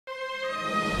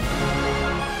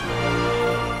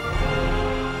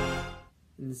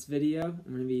this video,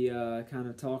 I'm going to be kind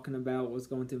of talking about what's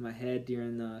going through my head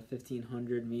during the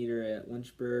 1500 meter at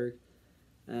Lynchburg.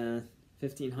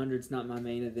 1500 is not my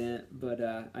main event, but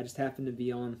I just happened to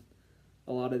be on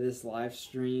a lot of this live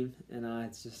stream, and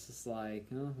it's just like,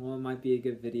 oh, well, it might be a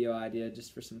good video idea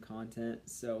just for some content.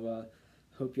 So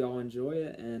hope y'all enjoy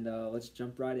it, and let's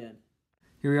jump right in.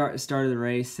 Here we are at the start of the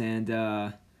race, and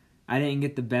I didn't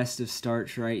get the best of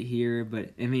starts right here, but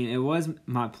I mean, it was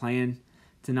my plan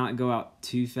to not go out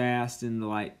too fast and to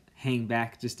like hang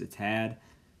back just a tad,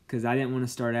 because I didn't want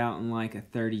to start out in like a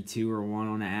 32 or 1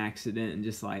 on an accident and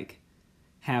just like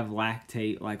have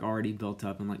lactate like already built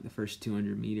up in like the first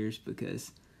 200 meters,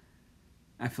 because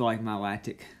I feel like my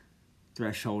lactic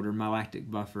threshold or my lactic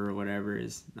buffer or whatever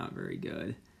is not very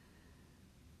good.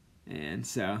 And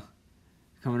so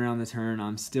coming around the turn,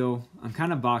 I'm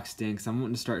kind of boxed in because I'm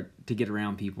wanting to start to get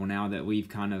around people now that we've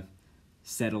kind of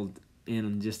settled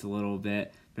in just a little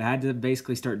bit. But I had to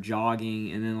basically start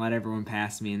jogging and then let everyone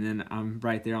pass me, and then I'm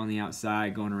right there on the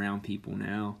outside going around people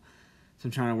now. So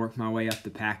I'm trying to work my way up the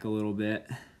pack a little bit.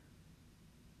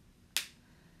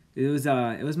 It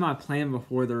was my plan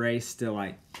before the race to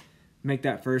like make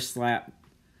that first lap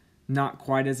not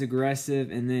quite as aggressive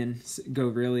and then go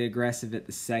really aggressive at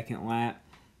the second lap,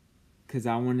 because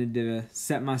I wanted to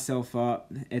set myself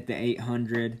up at the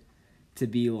 800 to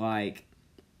be like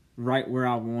right where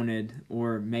I wanted,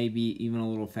 or maybe even a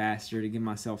little faster to give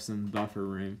myself some buffer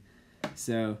room.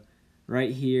 So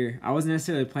right here, I wasn't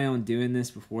necessarily planning on doing this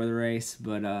before the race,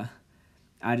 but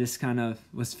I just kind of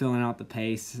was filling out the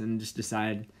pace and just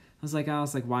decided, I was like,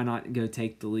 why not go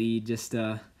take the lead, just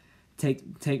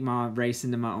take my race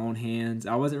into my own hands.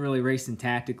 I wasn't really racing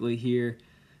tactically here.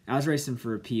 I was racing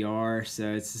for a PR,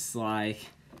 so it's just like,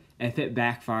 if it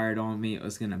backfired on me, it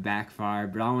was going to backfire,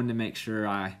 but I wanted to make sure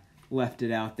I left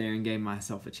it out there and gave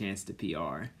myself a chance to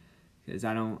PR, because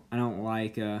I don't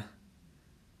like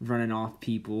running off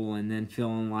people and then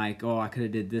feeling like, oh, I could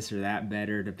have did this or that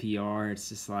better to PR. It's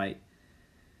just like,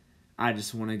 I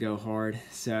just want to go hard.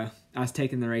 So I was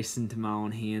taking the race into my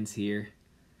own hands here,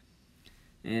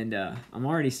 and I'm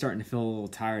already starting to feel a little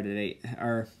tired at 8,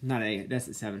 or not at 8, that's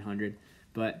at 700,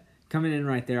 but coming in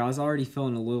right there, I was already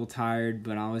feeling a little tired,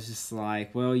 but I was just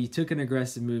like, well, you took an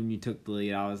aggressive move and you took the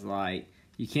lead. I was like,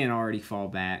 you can't already fall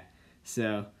back.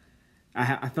 So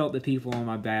I felt the people on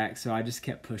my back, so I just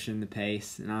kept pushing the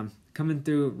pace, and I'm coming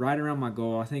through right around my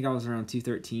goal. I think I was around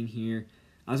 213 here.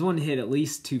 I was wanting to hit at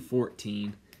least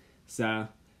 214, so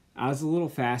I was a little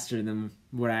faster than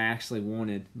what I actually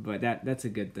wanted, but that's a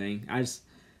good thing.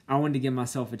 I wanted to give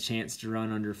myself a chance to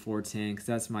run under 410, because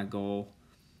that's my goal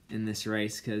in this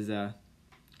race, because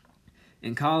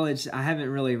in college I haven't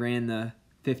really ran the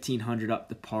 1500 up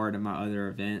to par to my other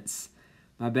events.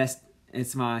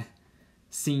 It's my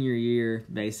senior year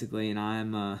basically, and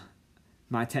I'm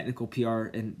my technical PR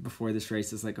before this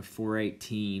race is like a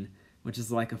 418, which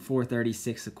is like a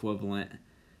 436 equivalent,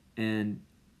 and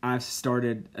I've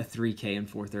started a 3K in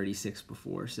 436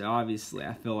 before, so obviously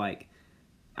I feel like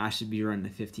I should be running the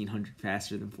 1500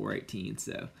 faster than 418.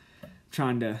 So I'm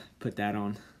trying to put that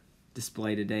on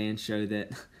display today and show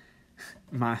that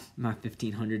my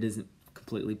 1500 isn't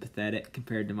completely pathetic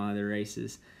compared to my other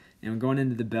races. And I'm going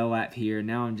into the bell lap here.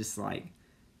 Now I'm just like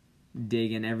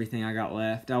digging everything I got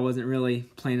left. I wasn't really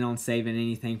planning on saving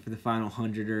anything for the final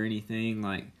 100 or anything.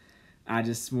 Like, I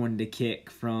just wanted to kick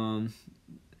from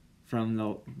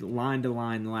the line to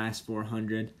line the last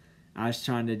 400. I was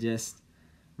trying to just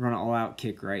run an all-out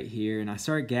kick right here, and I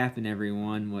started gapping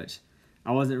everyone, which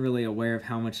I wasn't really aware of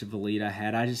how much of a lead I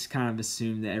had. I just kind of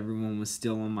assumed that everyone was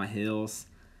still on my heels,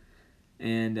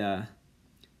 and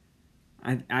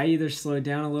I either slowed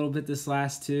down a little bit this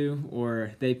last two,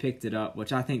 or they picked it up,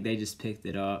 which I think they just picked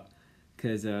it up,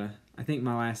 because I think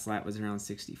my last lap was around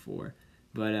 64.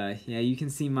 But yeah, you can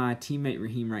see my teammate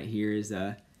Raheem right here is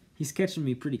he's catching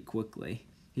me pretty quickly.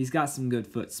 He's got some good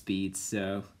foot speed,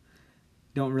 so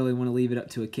don't really want to leave it up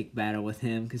to a kick battle with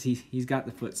him, because he's got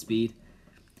the foot speed.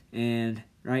 And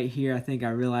right here, I think I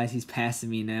realize he's passing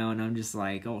me now, and I'm just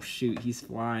like, oh shoot, he's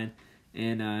flying.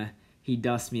 And he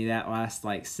dusts me that last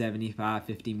like 75,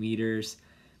 50 meters.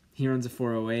 He runs a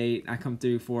 408. I come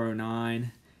through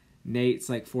 409. Nate's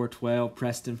like 412.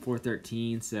 Preston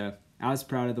 413. So I was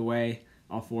proud of the way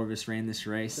all 4 of us ran this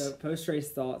race. So post-race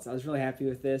thoughts. I was really happy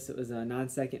with this. It was a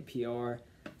 9-second PR.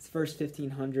 It's the first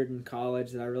 1500 in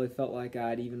college that I really felt like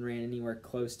I'd even ran anywhere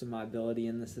close to my ability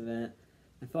in this event.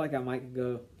 I feel like I might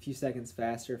go a few seconds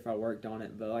faster if I worked on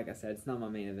it, but like I said, it's not my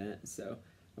main event, so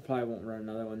I probably won't run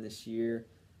another one this year.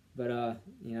 But,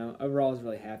 you know, overall I was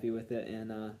really happy with it,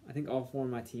 and I think all 4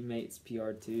 of my teammates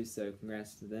PR'd too, so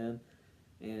congrats to them.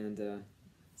 And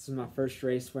This is my first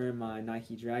race wearing my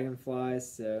Nike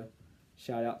Dragonflies, so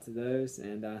shout out to those.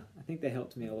 And I think they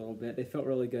helped me a little bit. They felt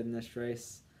really good in this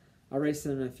race. I'll race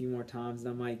them a few more times, and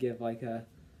I might give like a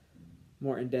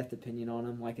more in-depth opinion on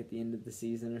them, like at the end of the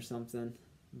season or something.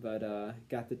 But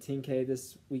got the 10K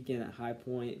this weekend at High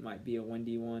Point. It might be a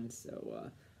windy one, so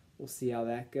we'll see how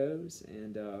that goes.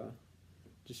 And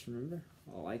just remember,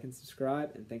 like and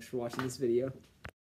subscribe, and thanks for watching this video.